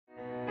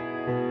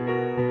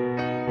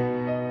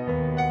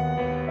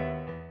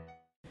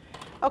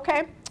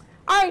Okay?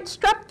 All right,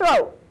 strep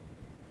throat.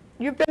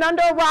 You've been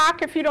under a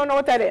rock if you don't know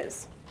what that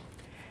is.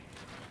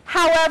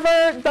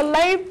 However, the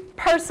lay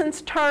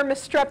person's term is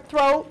strep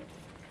throat.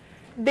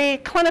 The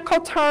clinical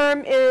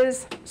term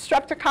is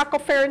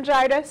streptococcal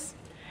pharyngitis.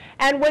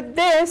 And with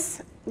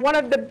this, one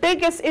of the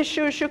biggest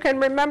issues you can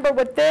remember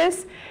with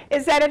this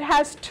is that it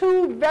has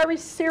two very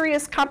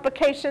serious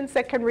complications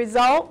that can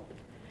result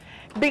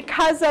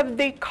because of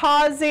the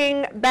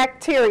causing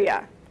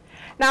bacteria.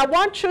 Now, I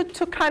want you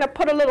to kind of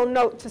put a little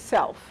note to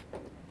self.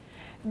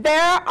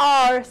 There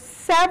are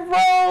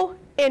several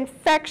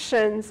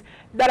infections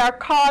that are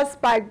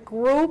caused by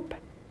group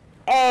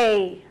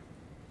A.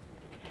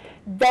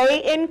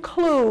 They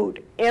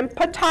include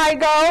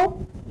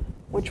impetigo,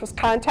 which was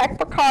contact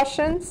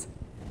precautions,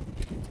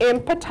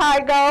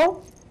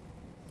 impetigo,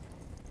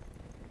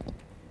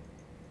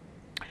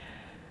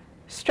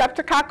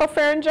 streptococcal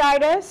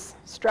pharyngitis,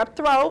 strep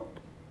throat,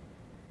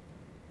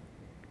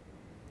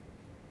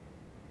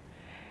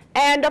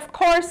 and of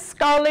course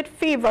scarlet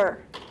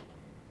fever.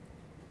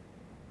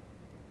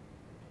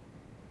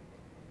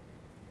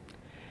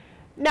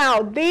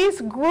 Now, these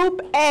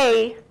group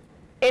A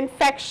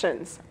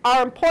infections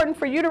are important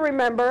for you to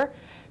remember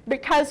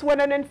because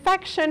when an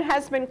infection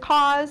has been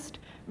caused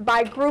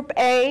by group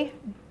A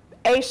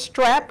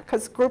strep,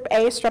 because group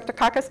A is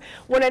streptococcus,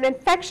 when an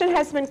infection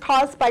has been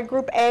caused by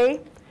group A,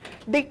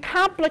 the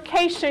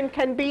complication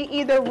can be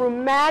either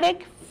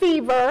rheumatic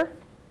fever,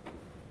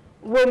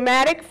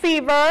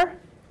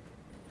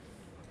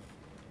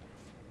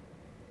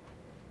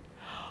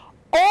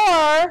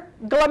 or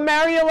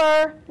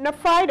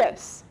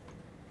glomerulonephritis.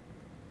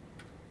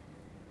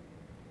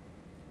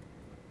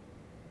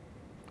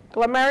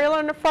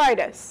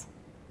 Glomerulonephritis.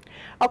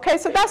 Okay,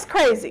 so that's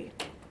crazy.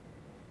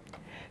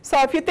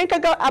 So if you think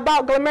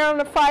about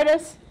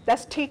glomerulonephritis,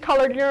 that's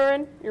tea-colored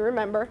urine, you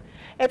remember.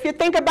 If you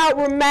think about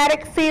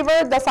rheumatic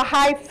fever, that's a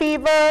high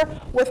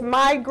fever with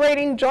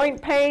migrating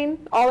joint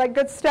pain, all that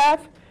good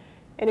stuff.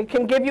 And it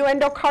can give you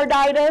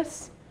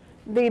endocarditis.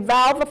 The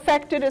valve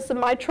affected is the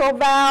mitral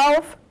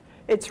valve.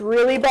 It's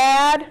really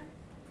bad.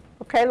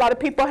 Okay, a lot of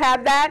people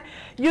have that.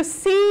 You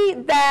see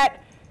that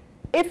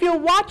if you're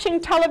watching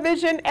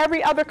television,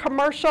 every other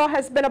commercial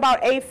has been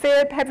about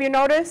AFib. Have you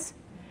noticed?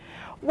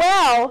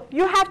 Well,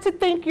 you have to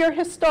think your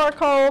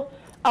historical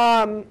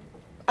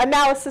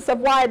analysis of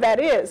why that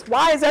is.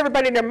 Why is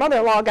everybody and their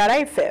mother-in-law got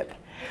AFib?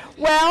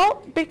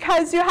 Well,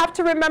 because you have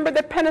to remember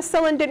that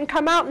penicillin didn't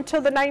come out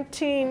until the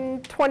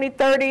 1920s,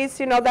 30s,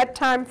 you know, that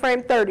time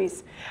frame,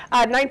 30s,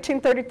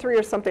 1933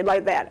 or something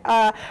like that.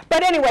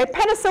 But anyway,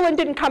 penicillin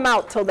didn't come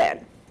out till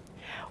then.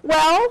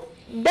 Well,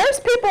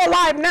 there's people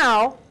alive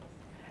now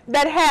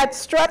that had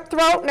strep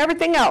throat and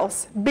everything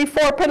else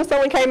before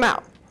penicillin came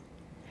out.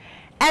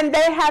 And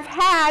they have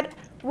had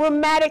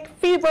rheumatic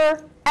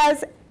fever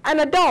as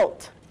an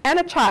adult and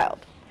a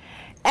child.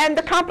 And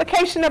the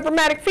complication of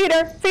rheumatic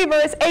fever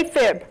is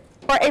AFib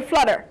or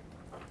aflutter.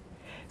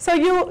 So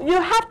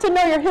you have to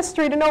know your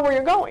history to know where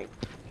you're going.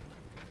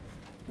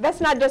 That's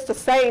not just a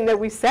saying that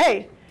we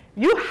say.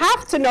 You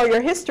have to know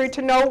your history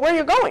to know where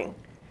you're going.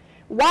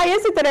 Why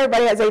is it that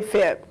everybody has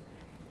AFib?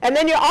 And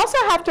then you also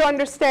have to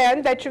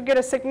understand that you get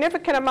a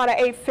significant amount of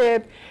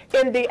AFib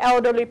in the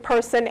elderly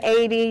person,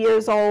 80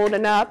 years old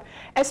and up,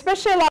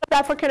 especially a lot of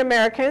African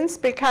Americans,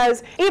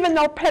 because even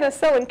though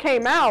penicillin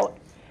came out,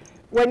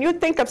 when you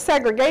think of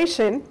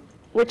segregation,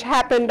 which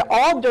happened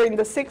all during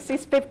the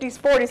 60s, 50s,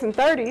 40s, and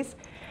 30s,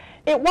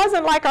 it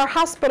wasn't like our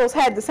hospitals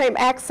had the same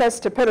access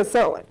to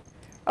penicillin.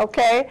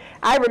 Okay?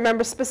 I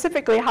remember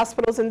specifically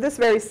hospitals in this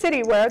very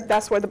city where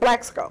that's where the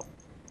blacks go.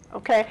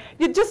 Okay?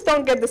 You just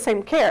don't get the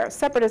same care.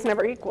 Separate is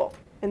never equal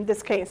in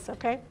this case,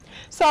 okay?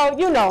 So,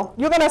 you know,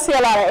 you're going to see a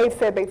lot of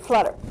AFib,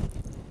 flutter.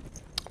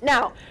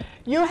 Now,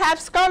 you have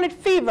scarlet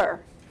fever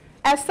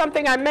as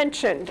something I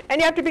mentioned. And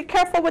you have to be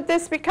careful with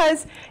this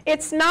because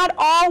it's not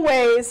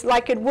always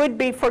like it would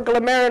be for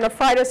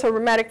glomerulonephritis or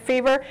rheumatic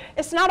fever.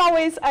 It's not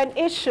always an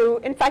issue.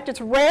 In fact,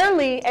 it's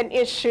rarely an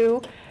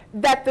issue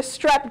that the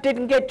strep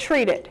didn't get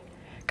treated.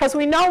 Because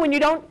we know when you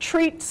don't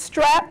treat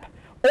strep,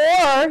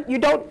 or you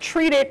don't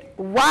treat it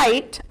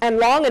right and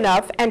long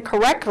enough and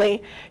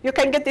correctly, you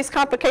can get these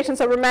complications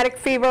of rheumatic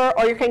fever,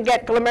 or you can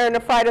get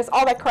glomerulonephritis,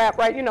 all that crap,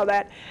 right? You know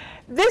that.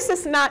 This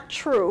is not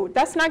true.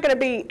 That's not going to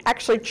be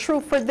actually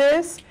true for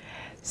this.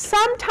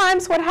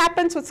 Sometimes what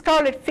happens with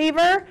scarlet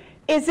fever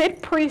is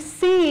it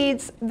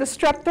precedes the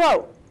strep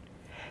throat.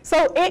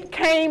 So it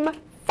came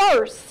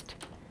first.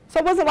 So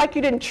it wasn't like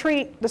you didn't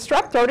treat the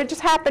strep throat. It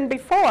just happened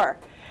before.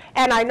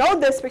 And I know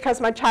this because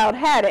my child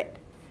had it.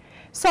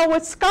 So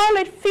with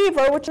scarlet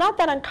fever, which is not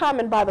that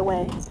uncommon, by the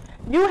way,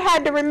 you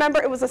had to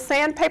remember it was a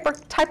sandpaper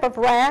type of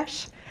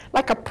rash,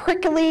 like a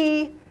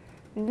prickly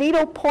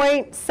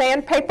needlepoint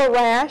sandpaper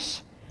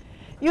rash.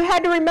 You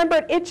had to remember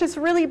it itches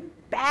really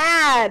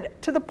bad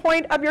to the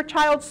point of your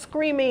child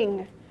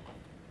screaming.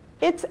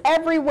 It's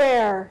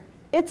everywhere.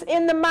 It's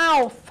in the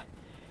mouth.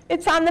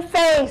 It's on the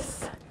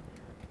face.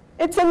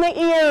 It's in the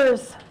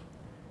ears.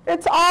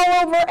 It's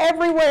all over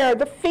everywhere,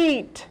 the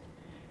feet,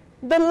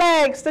 the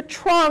legs, the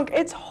trunk.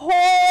 It's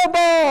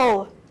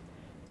horrible.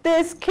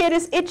 This kid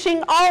is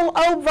itching all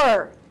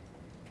over.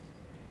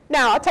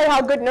 Now, I'll tell you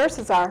how good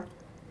nurses are.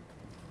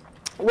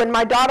 When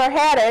my daughter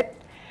had it,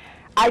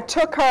 I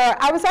took her,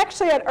 I was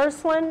actually at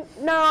Ursuline.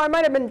 No, I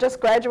might have been just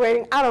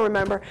graduating. I don't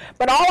remember.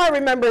 But all I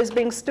remember is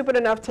being stupid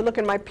enough to look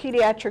in my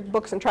pediatric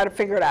books and try to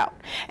figure it out.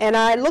 And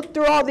I looked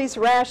through all these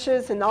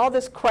rashes and all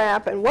this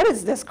crap, and what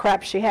is this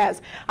crap she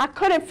has? I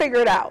couldn't figure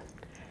it out.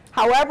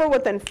 However,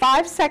 within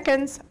 5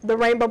 seconds, the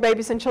Rainbow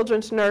Babies and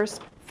Children's nurse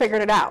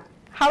figured it out.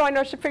 How do I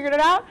know she figured it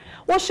out?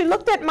 Well, she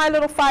looked at my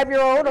little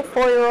 5-year-old or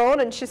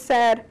 4-year-old, and she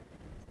said,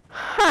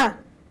 huh,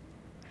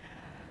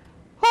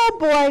 oh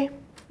boy,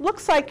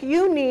 looks like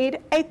you need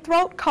a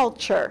throat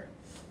culture.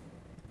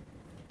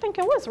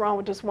 Thinking, what's wrong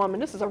with this woman?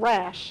 This is a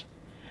rash.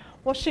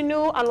 Well, she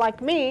knew,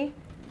 unlike me,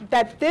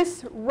 that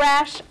this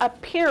rash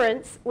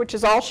appearance, which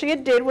is all she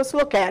did was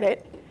look at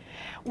it,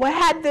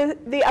 had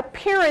the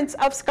appearance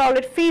of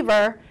scarlet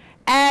fever,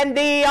 and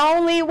the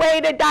only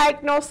way to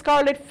diagnose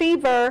scarlet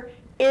fever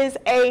is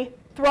a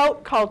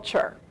throat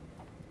culture.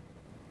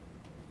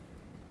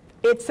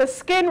 It's a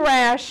skin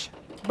rash,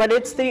 but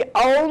it's the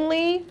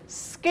only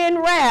skin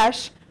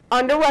rash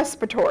under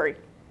respiratory,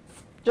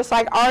 just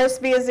like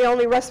RSV is the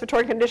only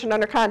respiratory condition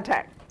under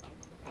contact.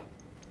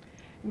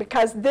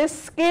 Because this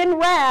skin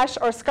rash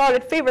or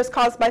scarlet fever is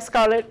caused by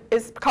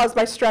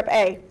Strep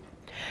A.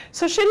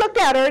 So she looked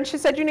at her and she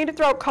said, you need a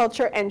throat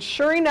culture, and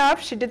sure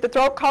enough, she did the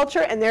throat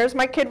culture, and there's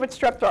my kid with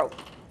strep throat.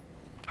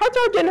 Her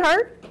throat didn't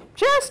hurt.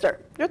 She asked her,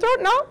 your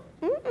throat, no?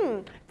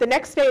 Mm-mm. The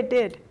next day it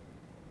did.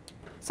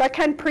 So I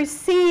can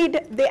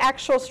precede the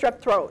actual strep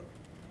throat.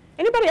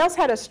 Anybody else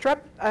had a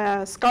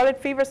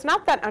scarlet fever? It's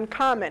not that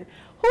uncommon.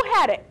 Who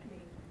had it?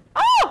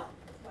 Oh!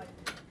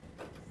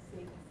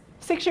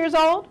 6 years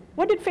old?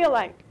 What did it feel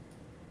like?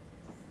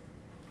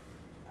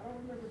 I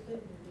don't remember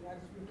feeling anything. I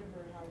just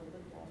remember how it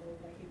looked all over,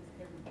 like it was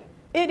everywhere.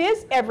 It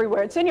is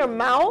everywhere. It's in your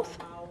mouth.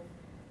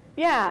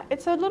 Yeah,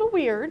 it's a little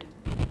weird.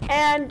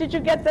 And did you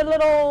get the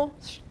little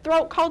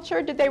throat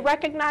culture? Did they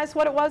recognize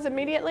what it was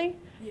immediately?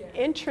 Yeah.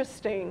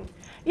 Interesting.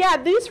 Yeah,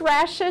 these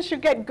rashes you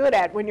get good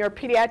at when you're a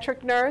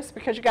pediatric nurse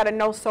because you got to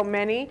know so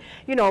many.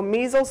 You know,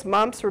 measles,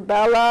 mumps,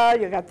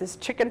 rubella, you got this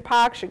chicken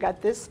pox, you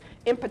got this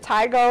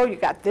impetigo, you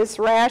got this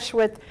rash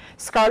with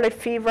scarlet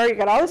fever, you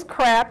got all this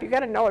crap, you got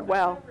to know it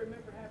well. I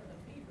remember having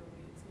a fever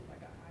when it seemed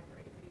like a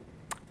high-grade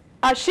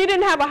fever. She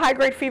didn't have a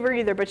high-grade fever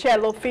either, but she had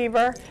a little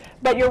fever.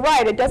 But you're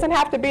right, it doesn't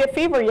have to be a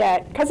fever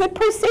yet because it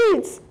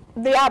precedes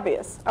the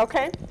obvious,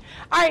 okay?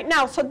 All right,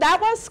 now, so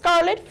that was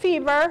scarlet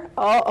fever.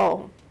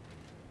 Uh-oh.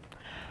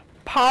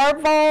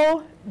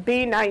 Parvo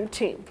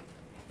B19.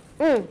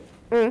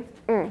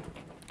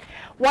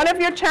 One of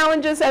your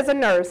challenges as a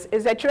nurse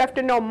is that you have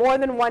to know more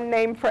than one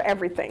name for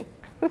everything.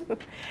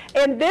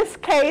 In this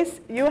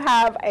case, you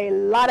have a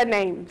lot of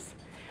names.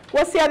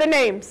 What's the other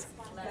names?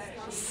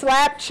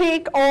 Slap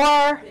cheek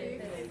or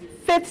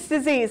Fitz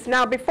disease.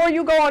 Now, before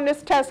you go on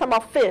this test, I'm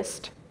about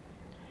fist.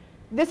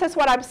 This is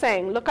what I'm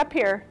saying. Look up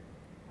here.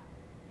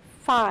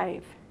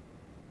 5.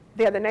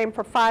 The other name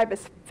for 5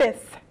 is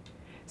fifth.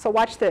 So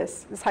watch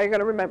this. This is how you're going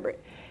to remember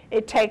it.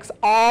 It takes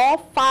all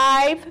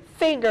 5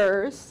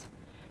 fingers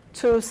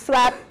to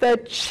slap the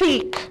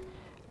cheek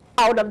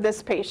out of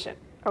this patient.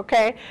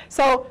 Okay?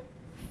 So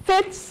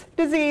Fitz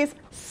disease,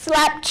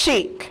 slap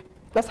cheek.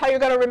 That's how you're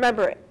going to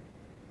remember it.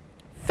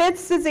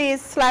 Fitz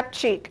disease, slap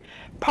cheek.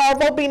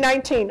 Parvo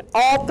B19.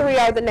 All 3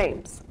 are the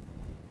names.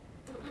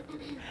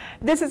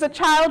 This is a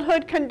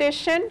childhood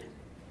condition.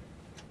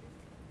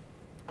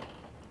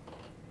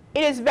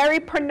 It is very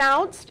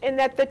pronounced in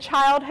that the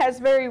child has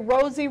very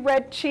rosy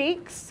red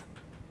cheeks.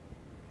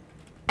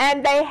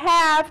 And they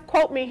have,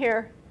 quote me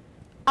here,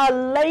 a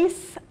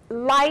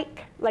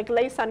lace-like, like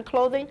lace on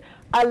clothing,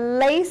 a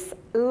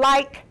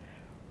lace-like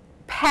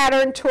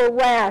pattern to a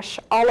rash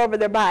all over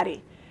their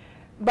body.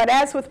 But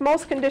as with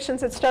most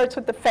conditions, it starts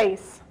with the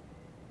face.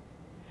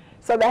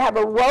 So they have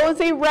a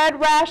rosy red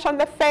rash on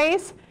the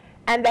face,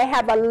 and they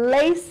have a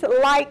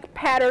lace-like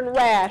pattern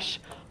rash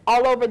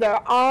all over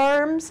their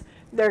arms,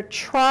 their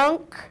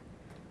trunk.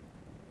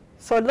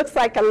 So it looks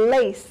like a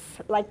lace,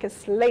 like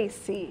it's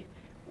lacy.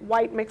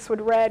 White mixed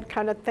with red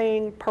kind of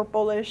thing,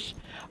 purplish.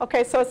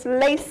 Okay, so it's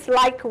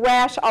lace-like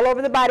rash all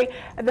over the body.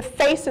 And the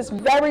face is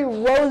very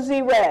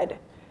rosy red.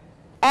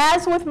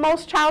 As with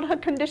most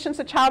childhood conditions,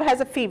 the child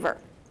has a fever.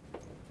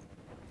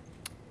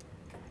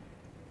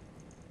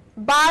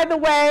 By the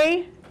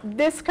way,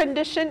 this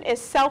condition is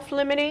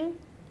self-limiting,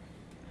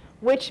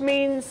 which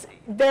means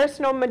there's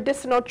no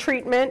medicinal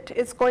treatment.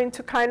 It's going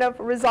to kind of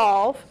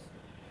resolve.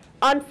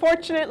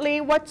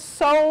 Unfortunately, what's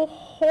so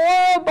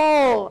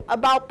horrible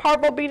about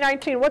Parvo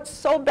B19, what's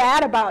so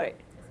bad about it?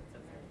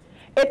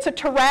 It's a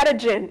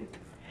teratogen.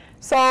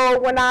 So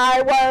when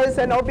I was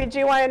an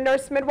OBGYN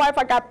nurse midwife,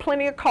 I got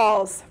plenty of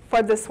calls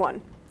for this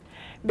one.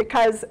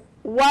 Because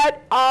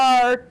what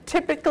are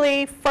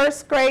typically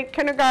first grade,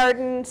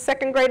 kindergarten,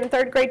 second grade, and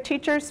third grade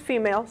teachers?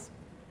 Females.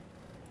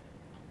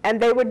 And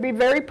they would be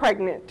very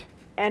pregnant.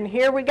 And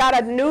here we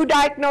got a new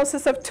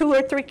diagnosis of 2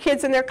 or 3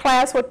 kids in their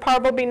class with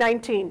Parvo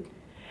B19.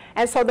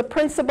 And so the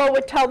principal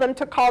would tell them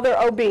to call their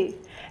OB.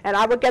 And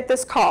I would get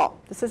this call.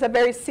 This is a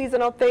very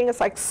seasonal thing. It's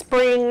like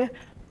spring,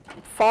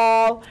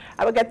 fall.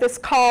 I would get this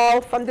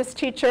call from this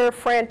teacher,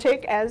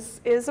 frantic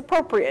as is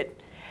appropriate.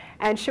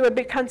 And she would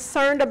be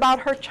concerned about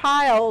her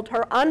child,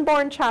 her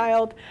unborn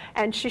child,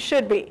 and she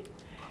should be.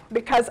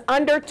 Because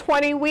under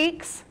 20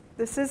 weeks,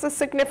 this is a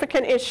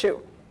significant issue.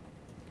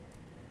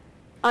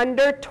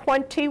 Under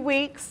 20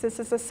 weeks, this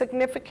is a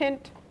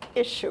significant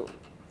issue.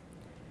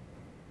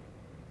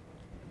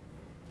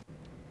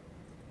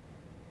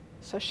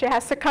 So she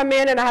has to come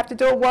in and I have to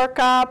do a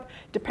workup.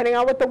 Depending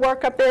on what the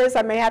workup is,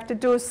 I may have to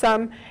do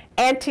some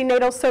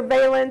antenatal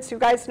surveillance. You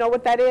guys know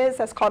what that is?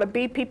 That's called a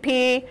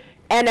BPP,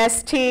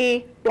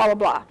 NST, blah, blah,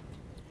 blah.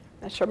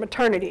 That's your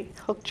maternity,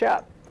 hooked you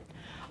up.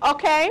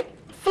 Okay,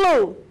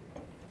 flu.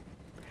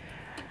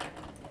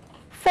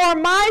 For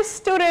my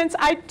students,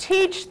 I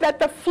teach that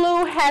the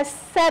flu has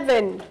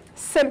 7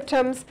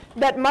 symptoms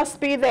that must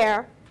be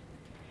there,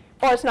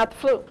 or it's not the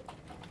flu.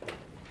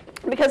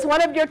 Because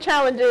one of your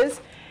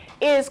challenges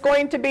is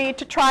going to be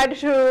to try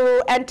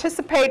to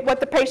anticipate what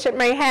the patient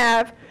may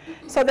have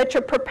so that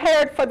you're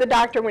prepared for the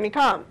doctor when he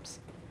comes,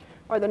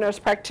 or the nurse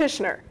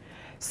practitioner.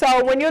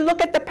 So when you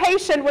look at the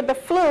patient with the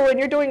flu and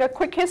you're doing a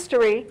quick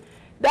history,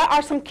 there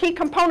are some key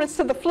components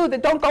to the flu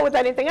that don't go with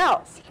anything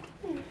else.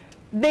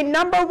 The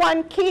number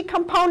one key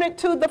component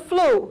to the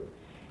flu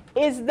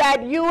is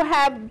that you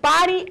have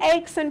body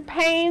aches and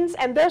pains,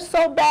 and they're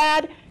so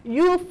bad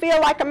you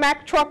feel like a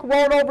Mack truck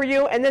rolled over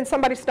you and then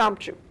somebody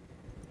stomped you.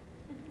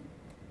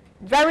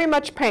 Very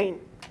much pain.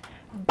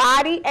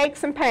 Body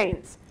aches and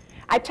pains.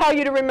 I tell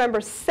you to remember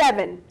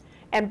 7,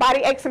 and body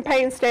aches and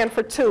pains stand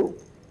for 2.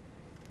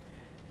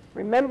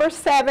 Remember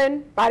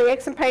 7, body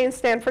aches and pains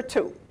stand for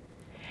 2.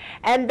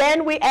 And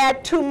then we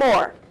add 2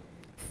 more,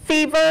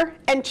 fever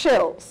and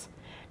chills,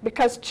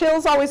 because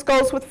chills always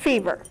goes with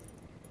fever.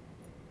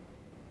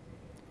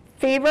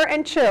 Fever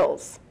and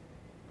chills.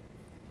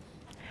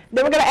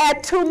 Then we're going to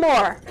add 2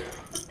 more,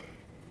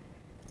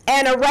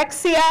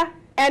 anorexia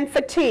and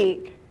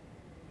fatigue.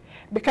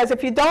 Because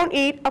if you don't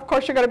eat, of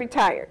course you're going to be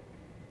tired.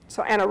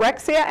 So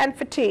anorexia and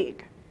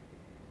fatigue.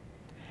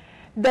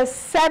 The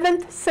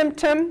 7th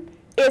symptom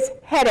is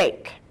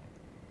headache.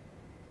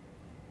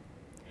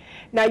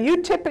 Now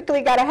you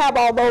typically got to have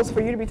all those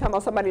for you to be talking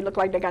about somebody look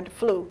like they got the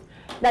flu.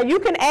 Now you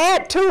can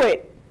add to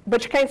it,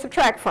 but you can't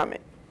subtract from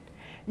it.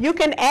 You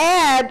can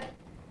add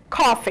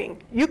coughing.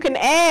 You can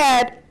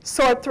add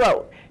sore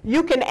throat.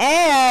 You can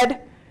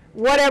add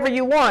whatever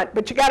you want,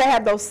 but you got to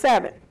have those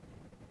 7.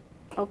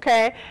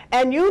 Okay?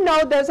 And you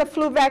know there's a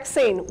flu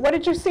vaccine. What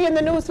did you see in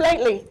the news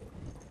lately?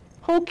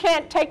 Who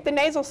can't take the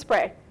nasal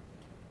spray?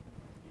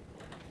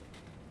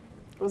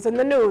 It was in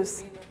the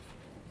news.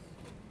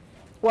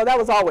 Well, that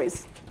was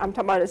always. I'm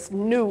talking about it's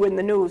new in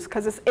the news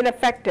because it's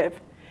ineffective.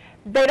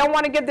 They don't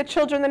want to give the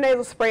children the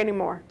nasal spray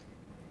anymore.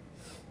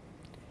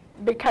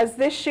 Because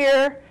this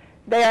year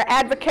they are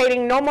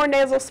advocating no more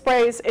nasal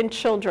sprays in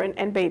children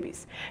and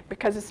babies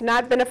because it's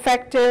not been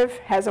effective,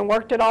 hasn't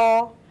worked at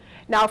all.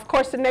 Now, of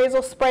course, the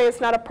nasal spray is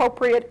not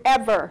appropriate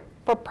ever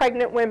for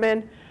pregnant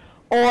women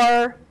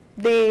or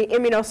the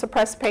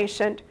immunosuppressed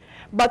patient,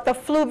 but the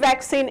flu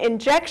vaccine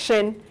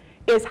injection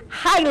is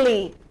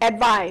highly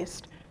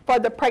advised for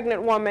the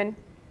pregnant woman,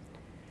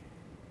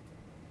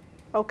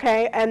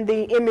 okay, and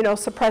the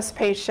immunosuppressed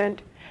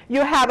patient.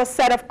 You have a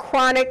set of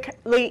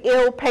chronically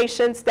ill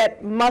patients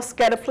that must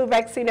get a flu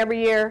vaccine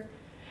every year.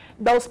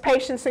 Those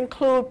patients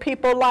include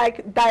people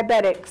like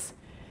diabetics,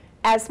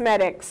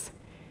 asthmatics,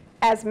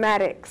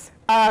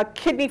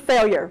 kidney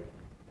failure,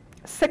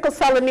 sickle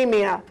cell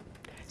anemia,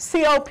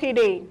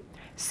 COPD,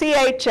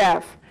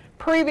 CHF,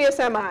 previous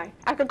MI.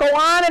 I could go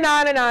on and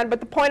on and on, but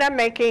the point I'm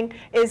making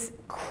is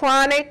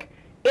chronic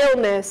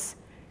illness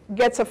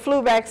gets a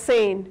flu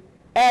vaccine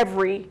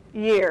every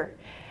year.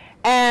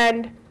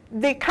 And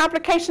the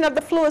complication of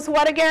the flu is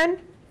what again?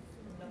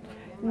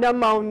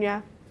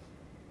 Pneumonia.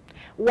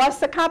 What's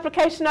the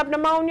complication of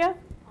pneumonia?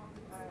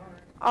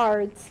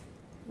 ARDS.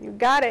 You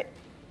got it.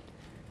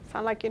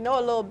 Sound like you know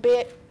a little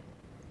bit.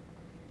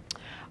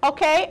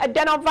 Okay,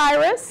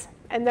 adenovirus,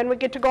 and then we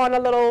get to go on a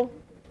little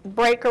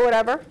break or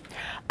whatever.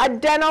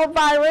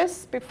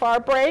 Adenovirus, before our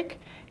break,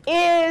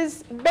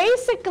 is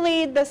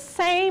basically the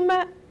same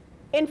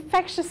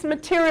infectious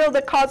material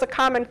that causes a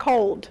common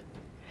cold.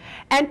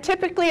 And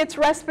typically it's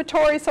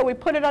respiratory, so we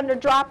put it under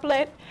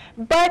Droplet,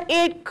 but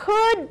it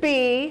could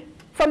be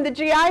from the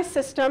GI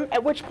system,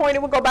 at which point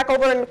it would go back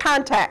over in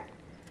contact.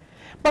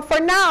 But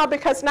for now,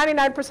 because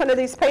 99% of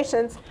these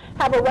patients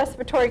have a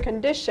respiratory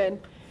condition,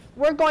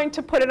 we're going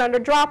to put it under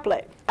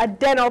Droplet,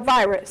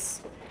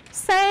 adenovirus.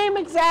 Same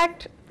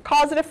exact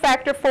causative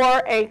factor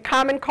for a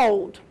common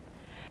cold.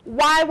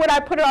 Why would I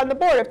put it on the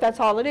board if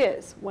that's all it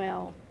is?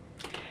 Well,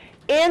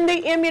 in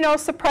the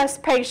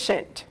immunosuppressed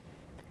patient,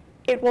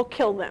 it will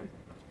kill them.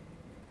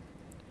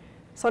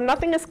 So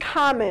nothing is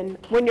common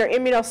when you're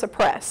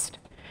immunosuppressed.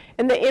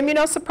 In the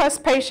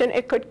immunosuppressed patient,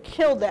 it could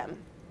kill them,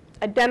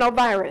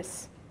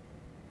 adenovirus.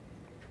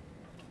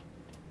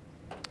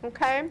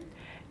 Okay?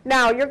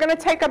 Now, you're going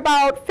to take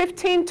about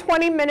 15,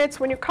 20 minutes.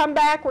 When you come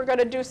back, we're going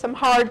to do some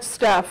hard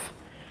stuff,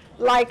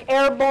 like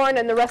airborne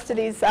and the rest of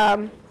these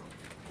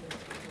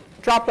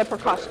droplet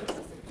precautions.